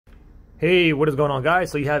Hey, what is going on,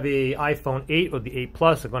 guys? So you have a iPhone 8 or the 8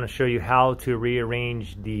 Plus. I'm going to show you how to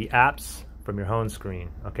rearrange the apps from your home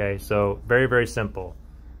screen. Okay, so very simple.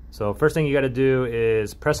 So first thing you got to do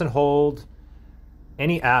is press and hold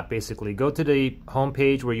any app. Basically go to the home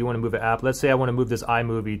page where you want to move an app. Let's say I want to move this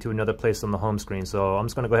iMovie to another place on the home screen, so I'm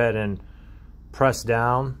just going to go ahead and press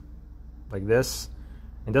down like this.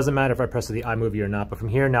 It doesn't matter if I press the iMovie or not, but from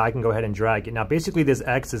here now I can go ahead and drag it. Now basically this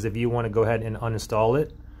X is if you want to go ahead and uninstall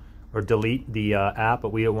it or delete the app,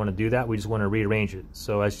 but we don't want to do that. We just want to rearrange it.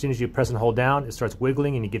 So as soon as you press and hold down, it starts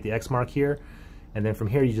wiggling and you get the X mark here. And then from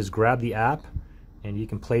here you just grab the app and you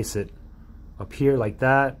can place it up here like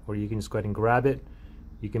that, or you can just go ahead and grab it.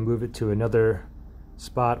 You can move it to another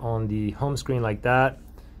spot on the home screen like that.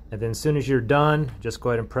 And then as soon as you're done, just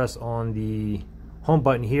go ahead and press on the home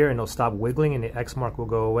button here and it'll stop wiggling and the X mark will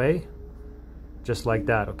go away. Just like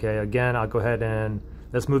that, okay? Again, I'll go ahead and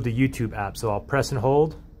let's move the YouTube app. So I'll press and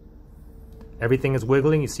hold. Everything is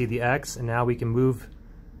wiggling, you see the X, and now we can move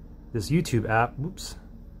this YouTube app. Oops.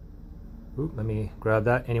 Oop, let me grab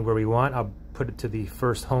that anywhere we want. I'll put it to the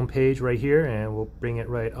first home page right here and we'll bring it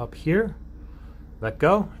right up here. Let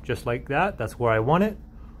go, just like that. That's where I want it.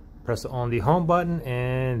 Press on the home button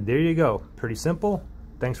and there you go. Pretty simple.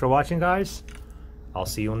 Thanks for watching, guys. I'll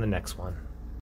see you on the next one.